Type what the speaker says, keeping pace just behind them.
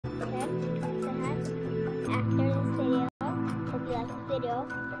after this video. Hope you like this video.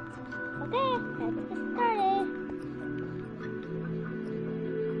 Okay, let's get started.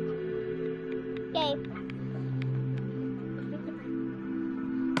 Okay.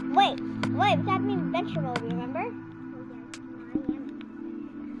 Wait, we got me vegetable, remember?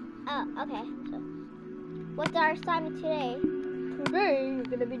 Oh, okay. So, what's our assignment today? Today you're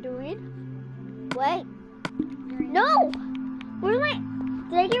gonna be doing. Wait. No! Where's my...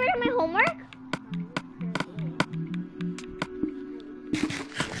 Did I get rid of my homework?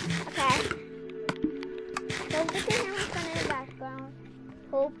 Okay. So this is how much fun in the background.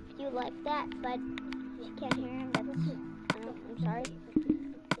 Hope you like that, but you can't hear him. I'm sorry.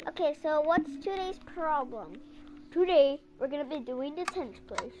 Okay, so what's today's problem? Today we're gonna be doing the 10th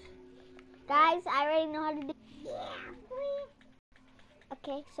place. Guys, I already know how to do...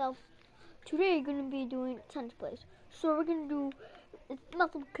 Okay, so... Today you're gonna be doing 10th place. So we're gonna do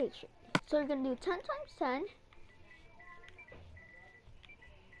multiplication. So we're gonna do 10 times 10.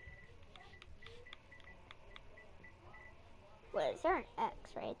 Wait, is there an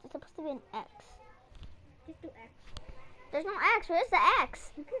X, right? There's supposed to be an X. Just do X. There's no X. Where's the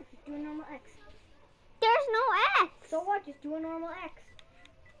X? Okay, just do a normal X. There's no X. So what? Just do a normal X.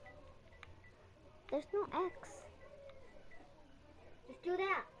 There's no X. Just do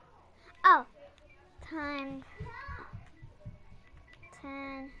that. Oh. Times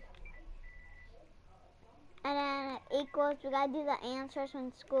 10. And then it equals, we gotta do the answers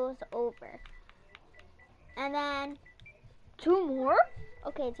when school's over. And then 2 more.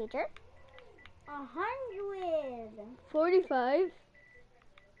 Okay, teacher. 100. 45. I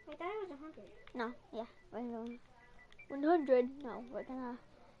thought it was 100. No, yeah, we're going. 100. No, we're gonna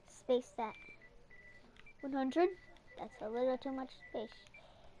space that. 100. That's a little too much space.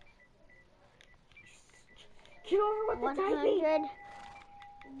 Get over with the typing. 100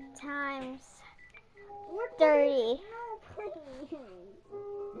 times We're 30. No, please.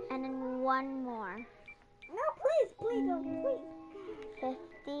 And then one more. No, please, don't, please.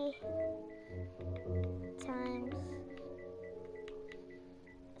 50 times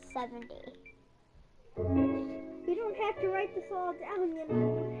 70. You don't have to write this all down, you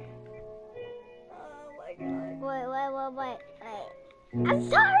know. Oh my god. Wait. I'm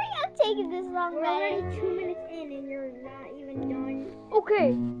sorry I'm taking this long, We're Daddy. already 2 minutes in and you're not even done.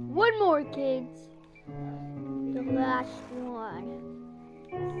 Okay, one more, kids. The last one.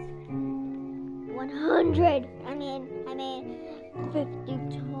 100. I mean 50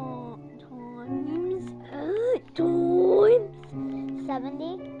 times 70.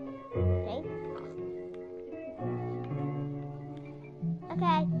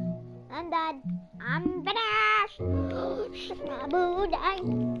 Okay, I'm done. I'm finished. Shake my booty.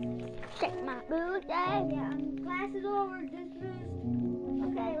 Shake my booty. Yeah, class is over. Dismissed.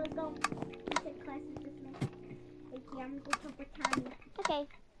 Okay, let's go. Okay, class is dismissed. Okay, I'm gonna go talk with Tommy. Okay,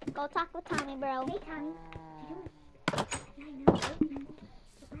 go talk with Tommy, bro. Hey, Tommy.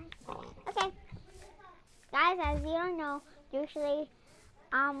 Okay. Guys, as you don't know, usually,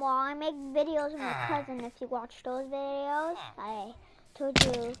 well, I make videos with my cousin. If you watch those videos, I told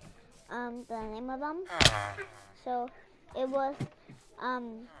you, the name of them. So, it was,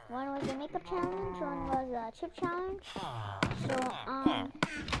 one was a makeup challenge, one was a chip challenge. So,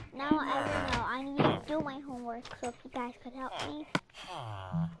 now as you know, I need to do my homework, so if you guys could help me.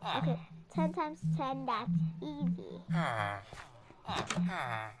 Okay, 10 times 10, that's easy.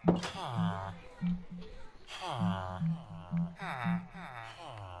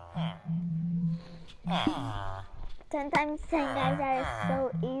 10 times 10, guys, that is so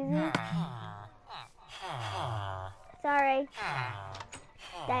easy. Sorry.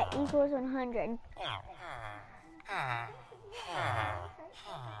 That equals 100.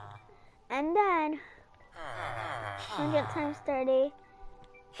 And then 100 times 30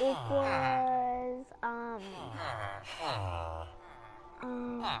 equals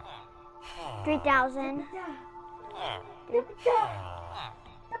 3,000.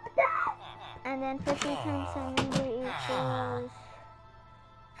 And then 50 times 70 equals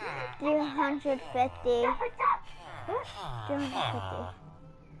 350. 350.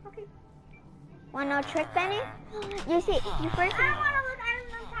 Okay. Want no trick, Benny? You see, you first. I don't want to look. I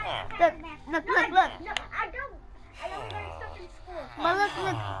don't know time. Look. No, I don't. I don't learn stuff in school. But look.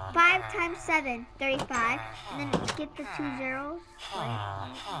 5 times 7, 35. And then get the 2 zeros. Wait.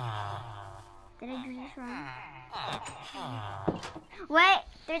 Did I do this wrong? Wait,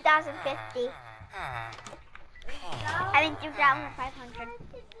 3,050. I mean 2,500.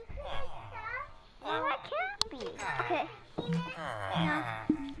 No, that can't be. Okay. No.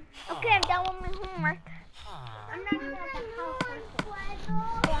 Okay, I'm done with my homework. I'm not doing the house.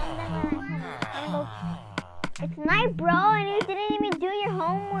 Okay, I'm done with It's night, bro, and you didn't even do your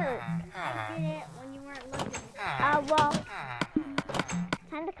homework. I did it when you weren't looking. Well,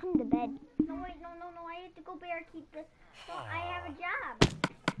 time to come to bed. No, wait, no. I have to go barkeep this. So I have a job.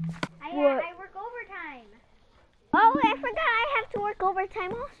 What? I work overtime. Oh, I forgot I have to work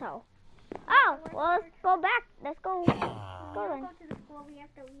overtime also. Oh, well, let's go back. Let's go. Go We then. don't go to the school. We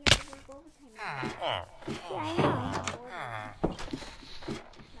have to work overtime. Yeah, I know.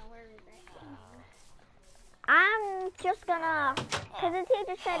 Now where is it? I'm just gonna, cause the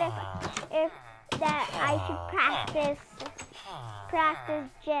teacher said if that I should practice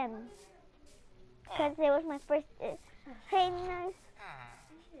gym, cause it was my first. Hey, nice.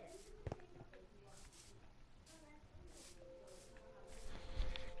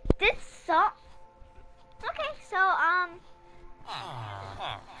 This song. Okay, so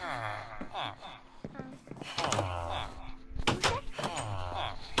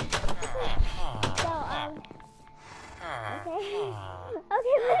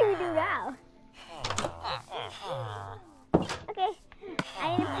Okay, what do we do now? Okay, I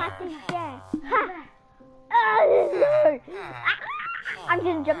need to practice again. Ha! Oh, this hurt. I'm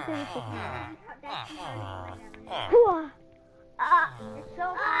just jumping through the system. It's so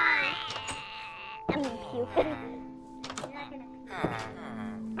hard. I'm gonna puke. You're not gonna.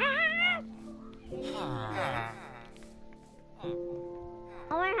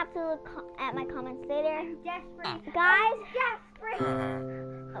 I'm gonna have to look at my comments later. Desperate. Guys, Desperate.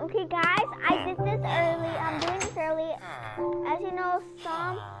 okay guys, I did this early. I'm doing this early. As you know,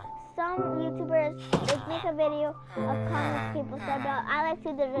 some YouTubers, they make a video of comments people said, but I like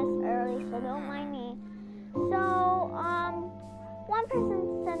to do this early, so don't mind me. So, one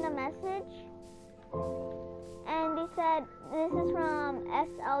person sent a message, and they said, this is from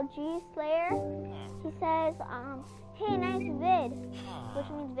SLG Slayer. He says, hey, nice vid, which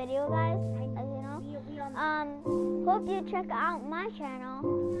means video, guys, as you know. Hope you check out my channel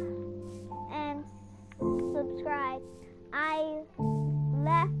and subscribe. I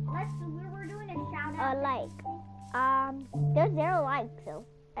left We're doing a shout out. a like. There's 0 likes, so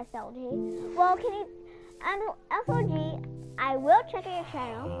SLG. Well, can you, SLG, I will check out your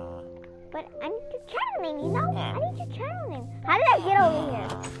channel, but I need your channel name, you know? I need your channel name. How did I get over here?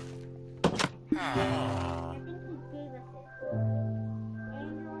 I think he gave us it.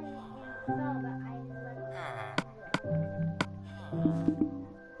 Annually and sub,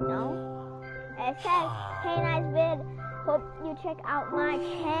 No? It says, hey, nice vid. Hope you check out my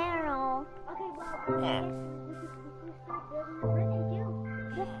channel. Okay, well, I guess we should start building the prison too.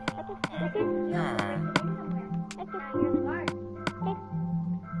 Okay. You're the guard.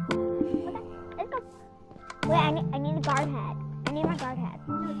 Let's go. Wait, I need a guard hat. I need my guard hat.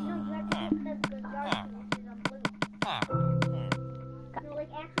 No, you have to get the guard finishes on blue. No,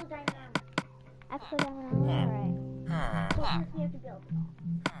 like actual diamond armor. Actually, alright. So first we have to build.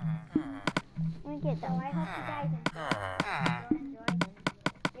 Let me get So that. I hope you guys enjoy.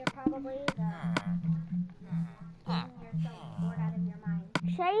 You're probably getting yourself bored out of your mind.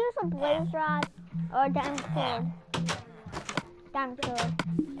 Should I use a blaze rod or a diamond sword? Diamond sword.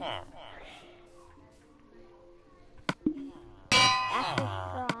 That's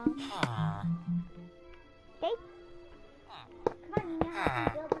strong. Okay. Come on, you know how to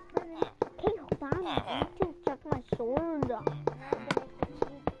build this prison. Okay, hold on. I need to check my sword.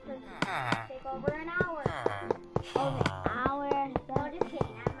 Take over an hour. Oh, an hour. No, just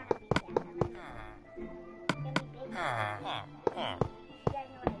kidding. I'm gonna be fast. I'm gonna be big. You guys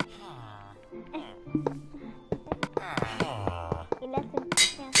know what I mean. It lets him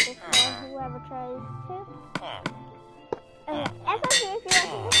chance for whoever tries to. Okay, SLG, if you're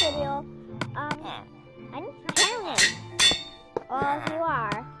watching this video, I need your channel name. Or if you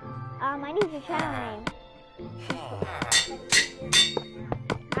are, I need your channel name.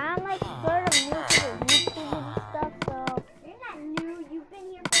 I'm like sort of new to the YouTube and stuff, so. You're not new. You've been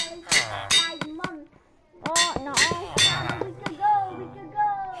here for like 5 months. Oh, no. We could go.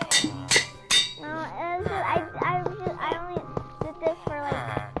 No, it's just, I only did this for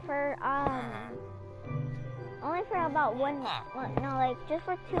only for about just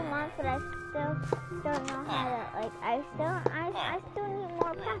for 2 months, but I still don't know how to, like, I still need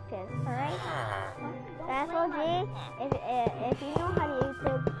more practice, alright? SLG, if you know how to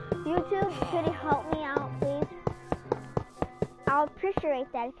YouTube, could you help me out, please? I'll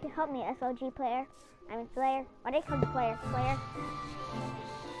appreciate that if you help me, SLG player. I mean, Slayer. What do you call the player? Slayer?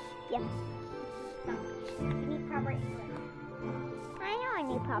 Yeah. You need proper English. I know I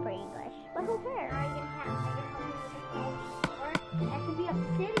need proper English, but who cares? Are you gonna help me with this? Or that should be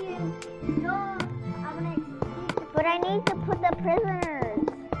obsidian. No, I'm gonna explain. But I need to put the prisoners.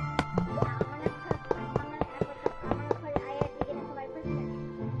 I'm gonna put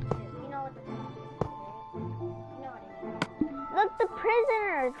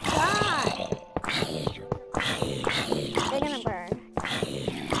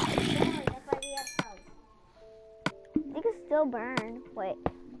still burn. Wait.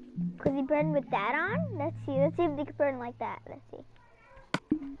 Could he burn with that on? Let's see if they can burn like that. Let's see.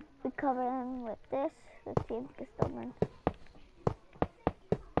 We cover them with this. Let's see if they can still burn.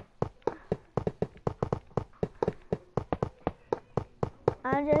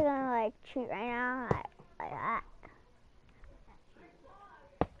 I'm just gonna like cheat right now, like that.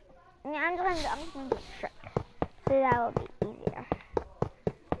 Yeah, I'm just gonna do a trick, so that will be easier.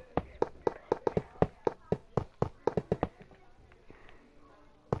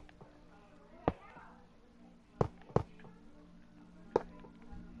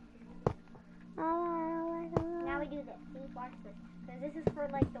 Now we do this. See, watch this. So this is for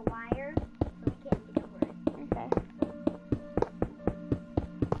like the wire, so we can't get over it. Okay.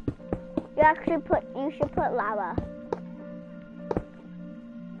 You should put lava. So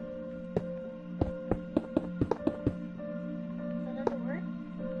does it work?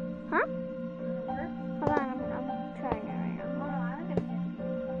 Huh? Does it work? Hold on, I'm trying it right now. Oh, no, I don't think it.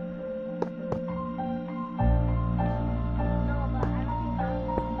 No, but I don't think that's.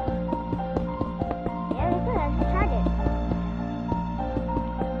 Yeah, we could. I just tried it.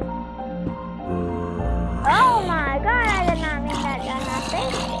 Oh my god, I did not mean that done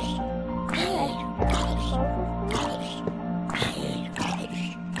nothing.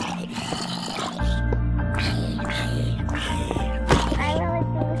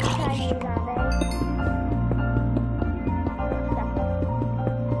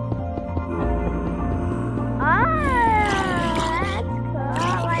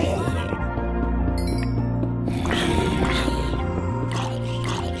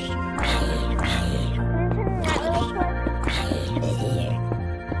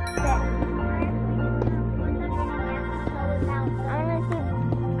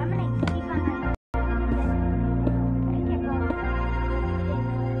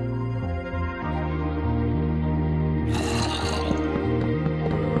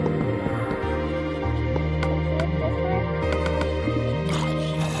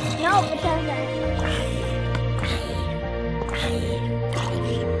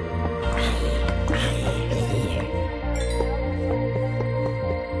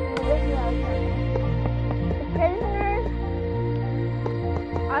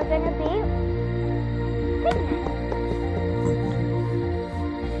 Gonna be pigmen.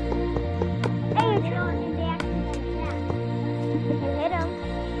 Hey, you don't need the action like that. If you hit them.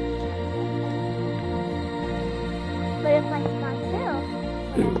 But if my spawn still.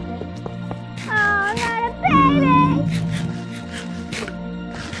 Oh, not a baby!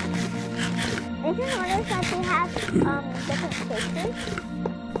 Did you notice that they have different faces?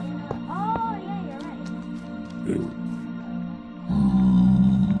 Oh, yeah, you're right.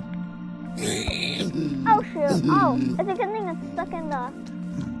 Oh shoot! Oh, it's a good thing it's stuck in the. Ah!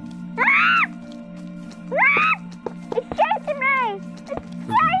 Ah! It's chasing me! It's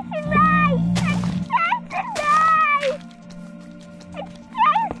chasing me! It's chasing me! It's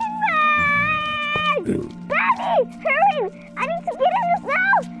chasing me! Daddy, hurry! I need to get in the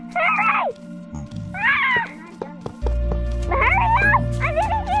cell! Hurry! Ah! Hurry up! I need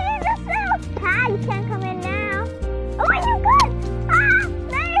to get in the cell! Hi, you can't come in now. Oh, you good? Ah!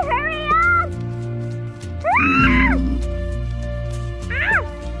 May, hurry up! Ah!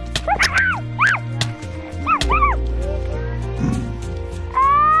 Ah!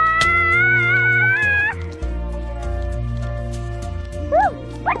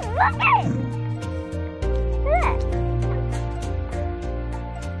 What's looking?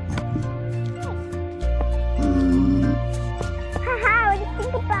 Haha, what do you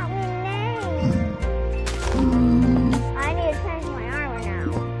think about me name? I need to change my armor now.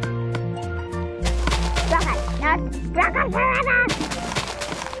 Rocket, not Rocket forever!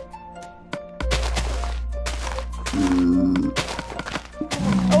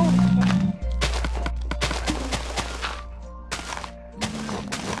 Oh,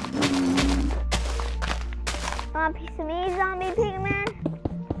 want a piece of me, zombie pigman?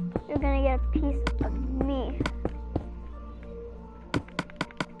 You're gonna get a piece of me.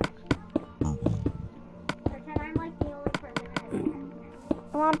 Pretend I'm like the only person in it.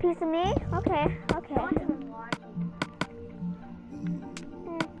 You want a piece of me? Okay, okay. No one's even watching.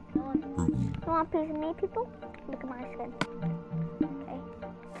 No one's watching. You want a piece of me, people? Look at my skin. Okay.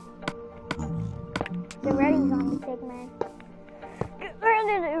 Get ready, zombie pigman. Get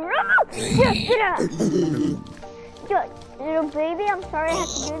ready to run! Get up! Good. Little baby, I'm sorry I have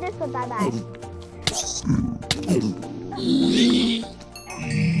to do this, but bye-bye.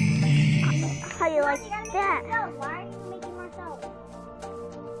 How you like that? Why are you making myself?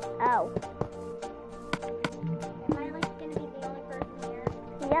 Oh. Am I like gonna be the only person here?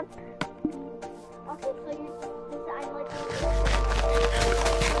 Yep. Okay, so I'm like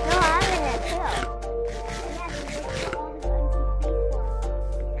chill. Yeah, so there's all this empty space for us.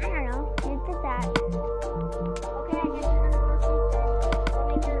 I don't know. You did that. Okay, I guess you're gonna go sleep then. Go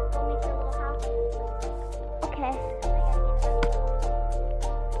make your little house. Okay. I gotta get it.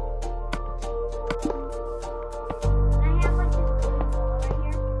 I have like this blue ball right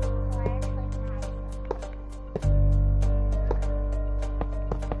here, so I actually can have it.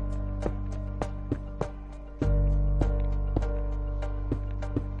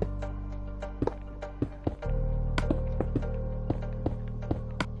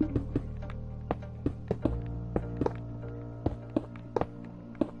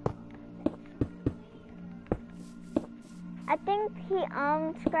 I think he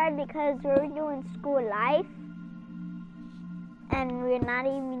subscribed because we're doing school life, and we're not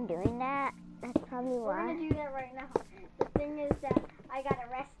even doing that. That's probably We're why. gonna do that right now. The thing is that I got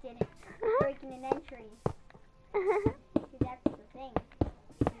arrested for breaking an entry. See, that's the thing.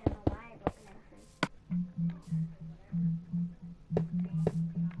 I don't know why I broke an entry.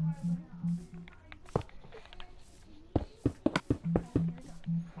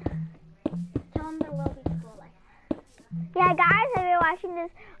 Tell them there will be school life. Yeah, guys, have you watching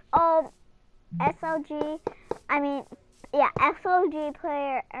this? SLG. I mean, yeah, SLG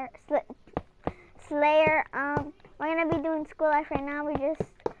player Slayer. We're gonna be doing school life right now. We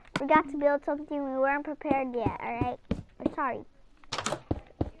got to build something. We weren't prepared yet. All right, we're sorry.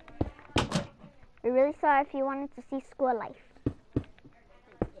 We're really sorry if you wanted to see school life.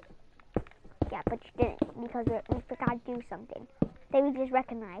 Yeah, but you didn't because we forgot to do something that we just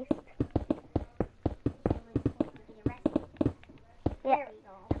recognized. I was supposed to be arrested. Yeah, There we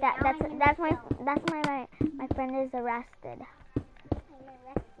go. Now I'm in that's the cell. my friend is arrested. I'm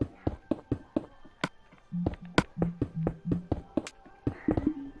arrested now.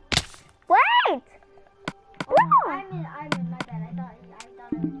 Wait! Oh, No! I'm in my bed. I thought it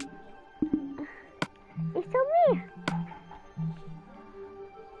was me. It's still me.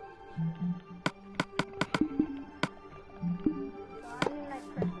 So I'm in my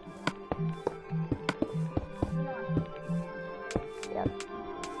purse. Yep.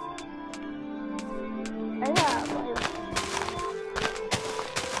 I got blue.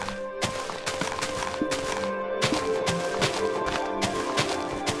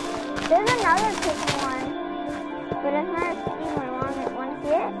 There's another chicken one, but it's not a steamer one. Want to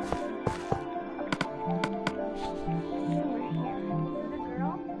see it? Steamer here. Is it a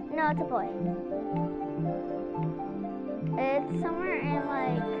girl? No, it's a boy. It's somewhere in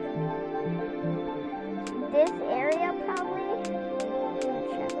like this area probably. Let me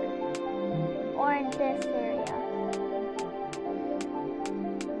check. Or in this area.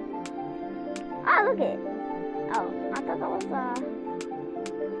 Oh, look it. Oh, I thought that was I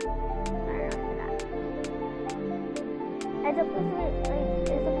don't know that. It's supposed to be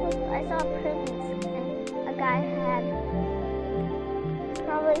like I saw a prison and a guy had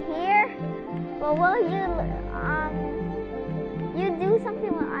probably here. Well, will you do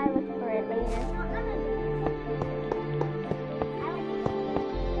something when I look for it later? No, I'm gonna do this. I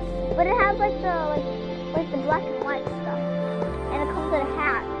like But it has like the black and white stuff, and it comes with a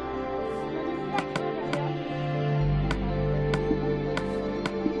hat.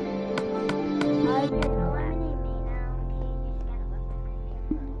 I didn't know that.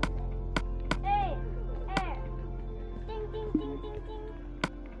 Hey, hey, ding, ding, ding, ding, ding.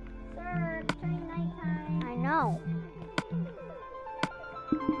 Sir, it's turning nighttime. I know.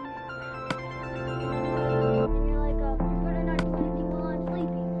 And you're like, you better not do anything while I'm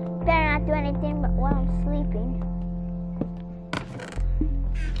sleeping. Better not do anything but while I'm sleeping.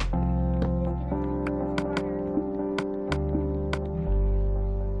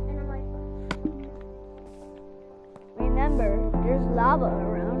 And I'm like, Remember, there's lava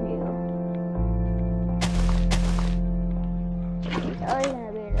around you. There's always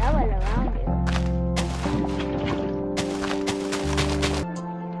gonna be lava around you.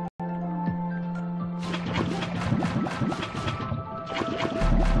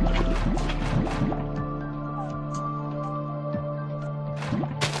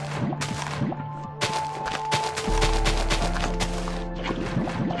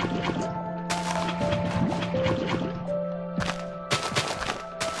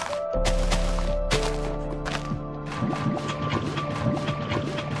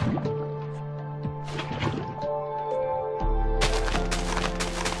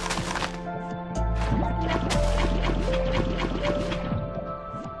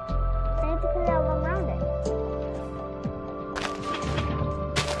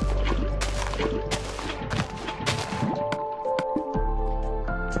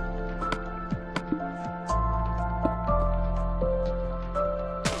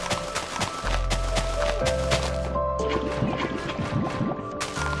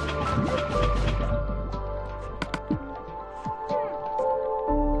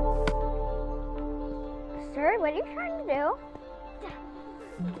 What are you trying to do?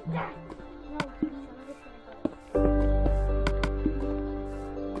 No, please, I'm just gonna go.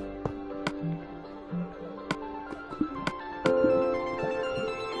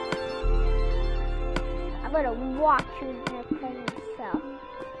 I'm gonna watch you in your present self.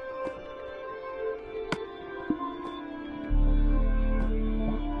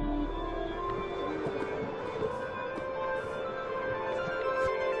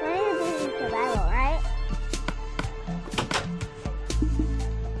 We're gonna do survival, right?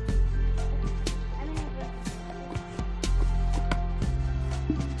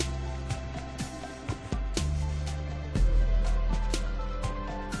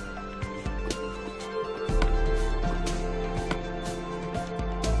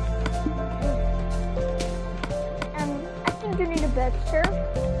 I think you need a bed, sir.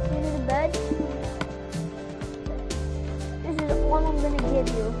 You need a bed. This is all I'm gonna give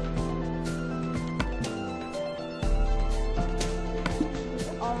you. This is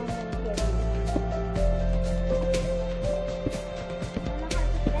all I'm gonna give you.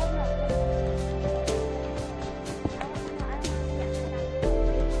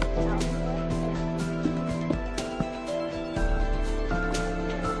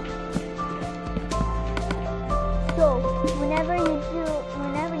 So whenever you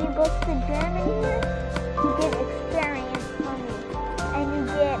go to the gym in here, you get experience from me, and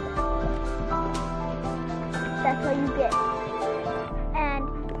that's what you get. And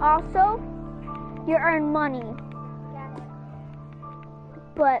also, you earn money.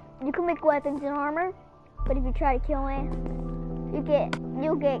 But you can make weapons and armor. But if you try to kill me,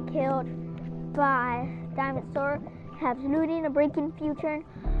 you'll get killed by Diamond Sword. Has looting, a breaking future,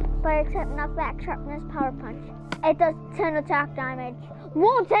 but except knockback, sharpness, power punch. It does 10 attack damage.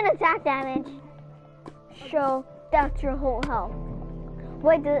 Whoa, 10 attack damage. So that's your whole health.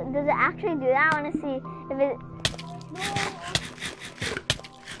 Wait, does it actually do that? I want to see if it.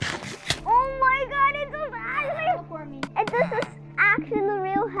 Oh my God! It does actually. It does this actually the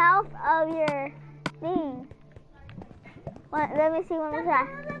real health of your thing. Let me see one more time.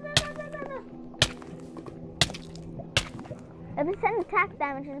 If it's 10 attack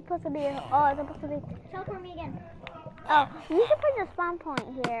damage, it's supposed to be. Oh, it's supposed to be. Teleport me again. Oh, you should put your spawn point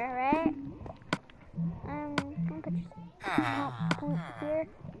here, right? I'm gonna put your spawn point here.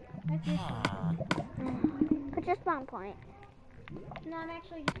 Put your spawn point. No, I'm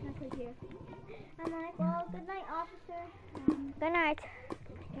actually just gonna put here. I'm like, well, good night, officer. Good night. I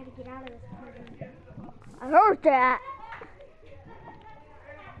gotta get out of this prison. I heard that.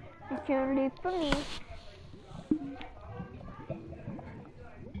 You can't leave for me.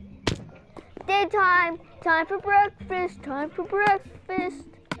 Daytime. Time for breakfast. Time for breakfast.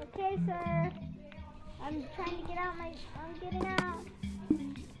 Okay, sir. I'm trying to get out. I'm getting out.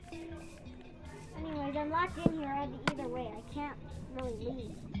 Anyways, I'm locked in here either way. I can't really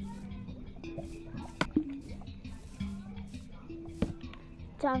leave.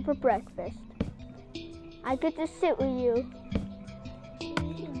 Time for breakfast. I get to sit with you.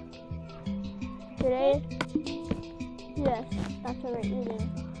 Today? Yes, that's what we're eating.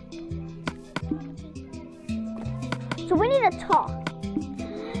 So we need to talk.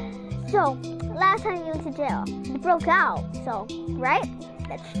 So, last time you went to jail, you broke out, so, right?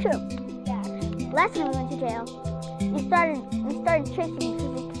 That's true. Yeah. Last time we went to jail, you started chasing me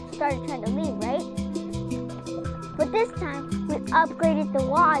because you started trying to leave, right? But this time, we upgraded the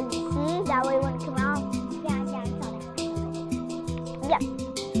wall, you see? That way when it come out. Yeah, I saw that. Yeah.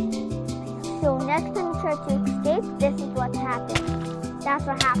 So next time you try to escape, this is what happens. That's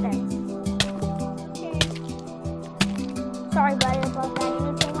what happens. Sorry, buddy, about that. You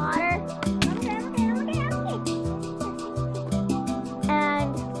need some water? Okay.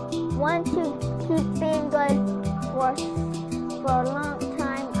 And once you keep being good for a long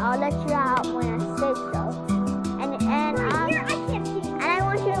time, I'll let you out when I say so. And Here, I can't see. I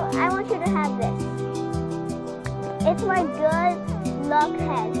want you to have this. It's my good luck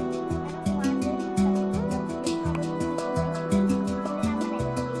head.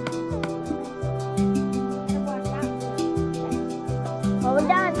 Well, we're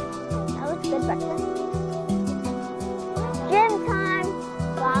done. That was good breakfast. Gym time.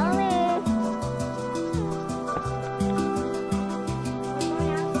 Follow me.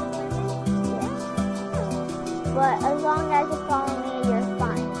 But as long as you follow me, you're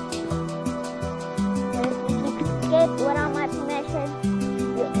fine. But if you escape without my permission,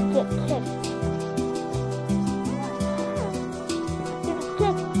 you'll get kicked. You get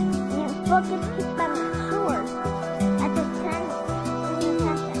kicked. You both get kicked by my sword. That's a 10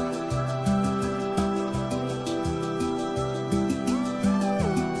 second.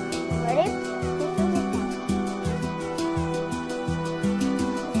 Ready?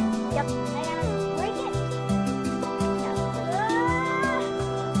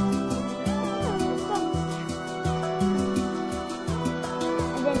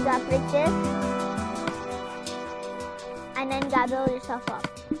 then you gotta break this. And then you gotta build yourself up.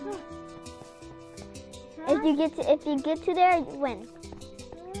 If you get to there, you win.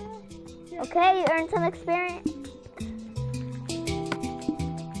 Okay, you earn some experience.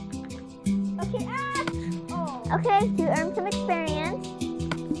 Okay, oh. Okay, you earn some experience.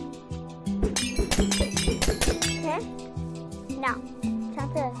 Okay. Now, time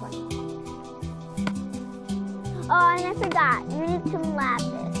for this one. Oh, and I forgot. You need some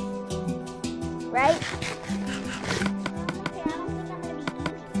lapis. Right? Okay, I don't think I'm gonna be using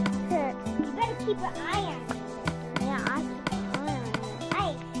it. Here. You better keep an eye on it. Yeah, I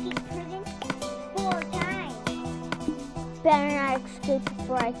escaped prison 4 times. better not escape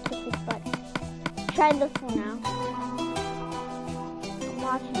before I kick his butt. Try this one now. I'm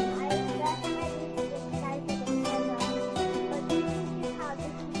watching you.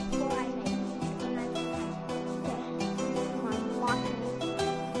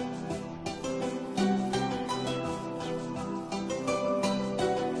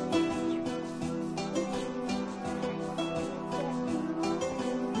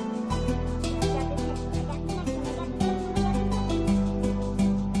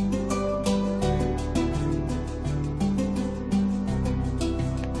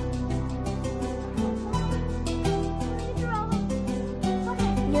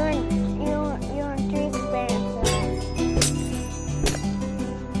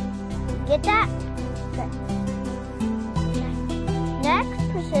 Get that? Good. Next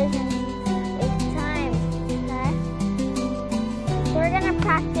precision is time. Okay? So we're gonna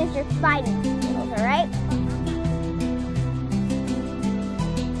practice your fighting skills, alright?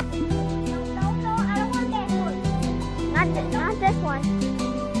 No, I don't want that one. Not this one.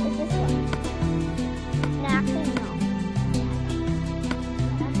 It's this one. No, actually no.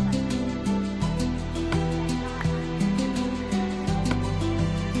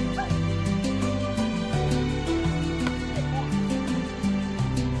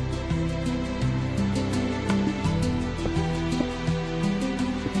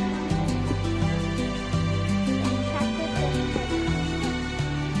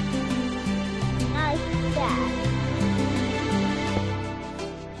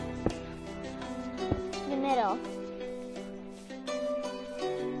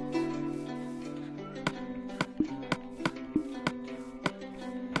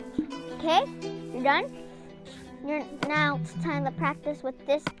 Okay, you're done? Now it's time to practice with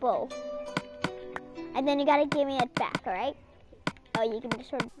this bow. And then you gotta give me it back, alright? Oh, you can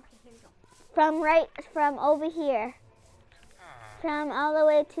just from over here. From all the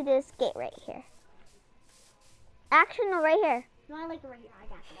way to this gate right here. Actually, no, right here. No, I like it right here. I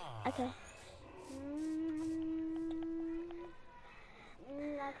got it. Okay.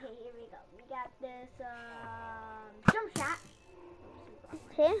 Okay, here we go. We got this jump shot.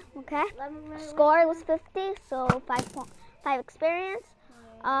 Okay. Score was 50, so 5 experience.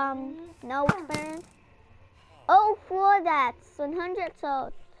 No experience. Oh, for that's 100,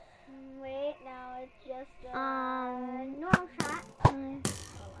 so wait, now it's just normal shot.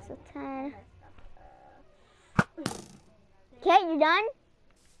 So 10. Okay, you done?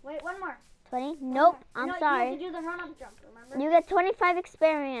 Wait, one more. 20? Nope, I'm no, sorry. You have to do the run-up jump, remember? You get 25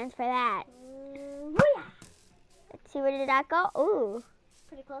 experience for that. Booyah! Let's see, where did that go? Ooh.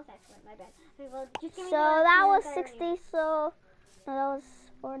 Pretty close, actually. My bad. Okay, well, just give me So the that was last 60, already. so no, that was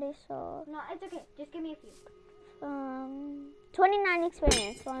 40, so No, it's okay. Just give me a few. 29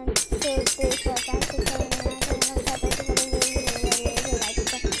 experience. 1, 2, 3, 4, 5, 6, 7, 8, 9, 10, 11, 12, 13,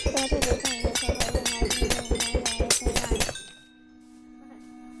 14, 15, 16, 17, 18, 19, 20, 21, 22, 23, 24, 25, 26, 27, 28, 29.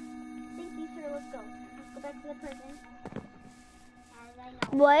 Thank you, sir. Let's go. Let's go back to the prison. As I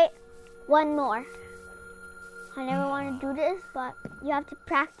know. Wait, one more. I never want to do this, but you have to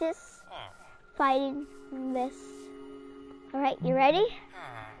practice fighting this. Alright, you ready?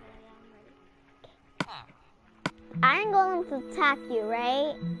 I'm going to attack you,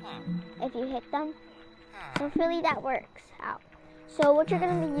 right? If you hit them. Hopefully that works out. So what you're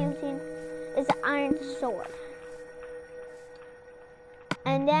going to be using is the iron sword.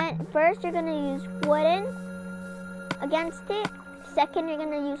 And then first you're going to use wooden against it. Second, you're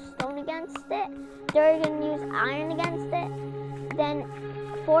going to use stone against it. Third, you're going to use iron against it. Then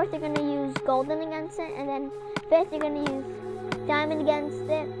fourth, you're going to use golden against it. And then fifth, you're going to use diamond against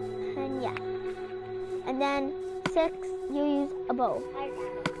it. And yeah. And then sixth, you use a bow. I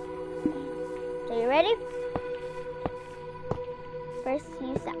got it. So you ready? First,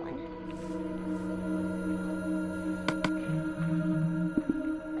 use that one.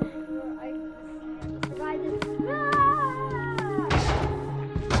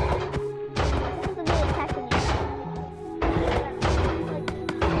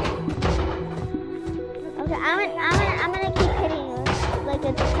 I'm gonna keep hitting you like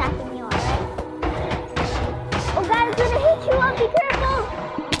it's attacking you, alright? Oh God, it's gonna hit you up, be careful!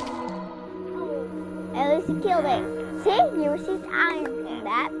 At least you killed it. See, you received iron from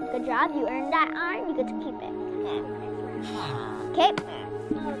that. Good job, you earned that iron, you get to keep it. Okay.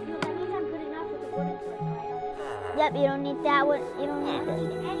 Yep, you don't need that one. You don't need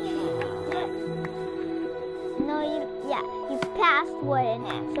this. No, you passed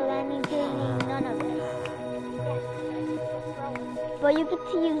wooden, so that means you need none of this. But you get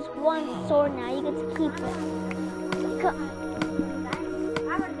to use one sword now. You get to keep it.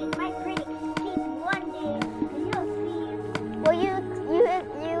 I'm gonna make my critic keep one day, and you'll see. Well, you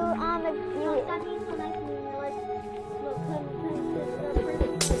Stop being so nice to me.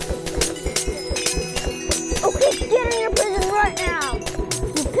 Okay, get in your prison right now.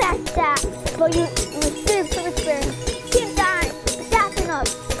 You passed that, but you received some experience. Keep dying, stacking up.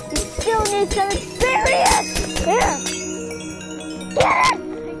 You still need some experience. Here, get it,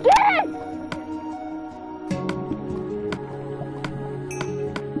 get it.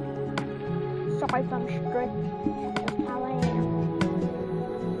 Sorry if I'm strict. That's how I am.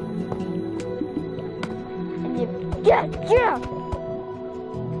 And you get.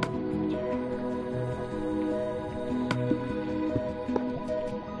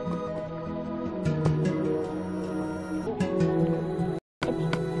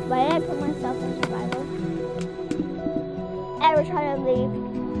 Why did I put myself in survival? Ever try to leave?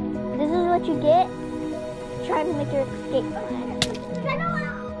 This is what you get. Try to make your escape plan.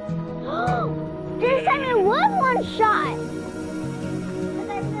 This time it was one shot.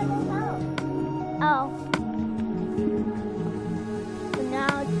 Oh. So now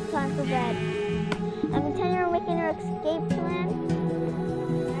it's time for bed. And pretend you're making your escape plan.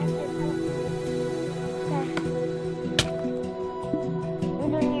 Okay.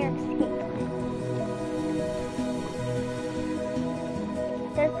 You're doing your escape plan.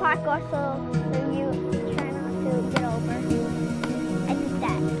 There's parkour, so you try not to get over. And do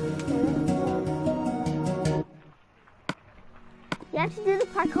that. You have to do the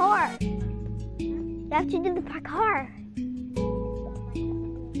parkour. You have to do the parkour.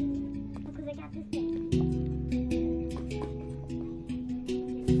 Because I got this thing.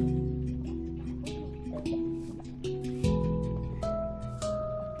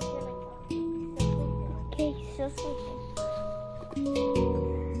 Okay, he's still sleeping.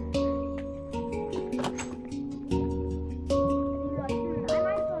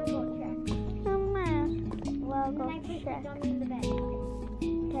 Well, go check.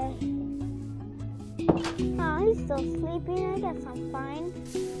 Okay. Oh, he's still sleeping. I guess I'm fine.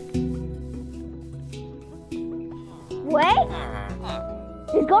 Wait!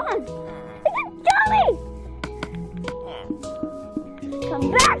 He's gone! It's a dummy! Come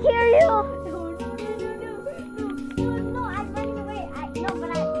back here, you! No, I'm running away. He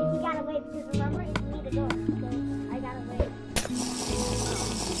got away because remember, it's me the door. So I got away.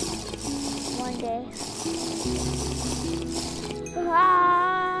 One day.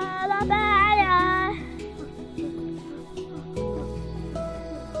 Ah, la bella.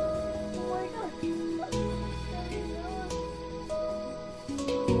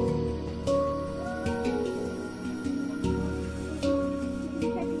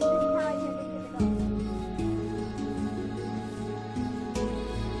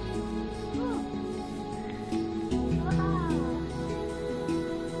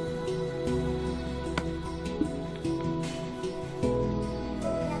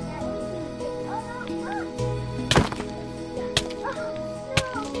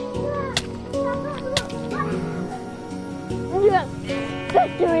 Yeah,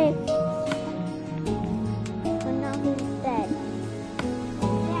 victory! But now he's dead.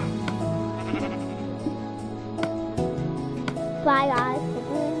 Bye guys, if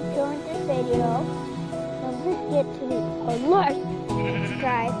you enjoyed this video, don't forget to alert,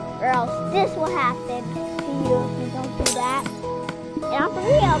 subscribe, or else this will happen to you if you don't do that. And I'm for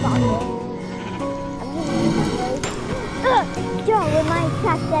real about this. I'm gonna use that voice. Joe, with my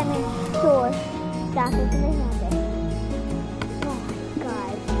attack damage sword. That's what's gonna happen. Oh my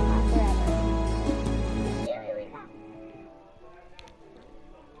god, not forever. There we go.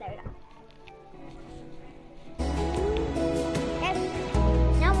 Okay,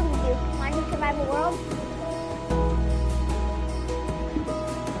 now what do we do? Want to survive a world?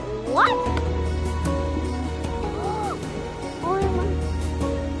 What? Oh my.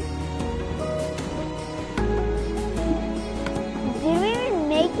 Did we even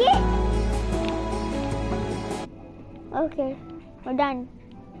make it? Okay, we're done.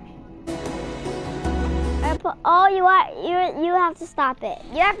 Oh, you have to stop it.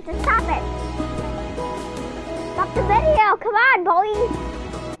 You have to stop it. Stop the video. Come on, boy.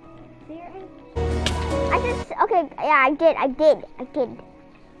 Seriously? Okay, yeah, I did.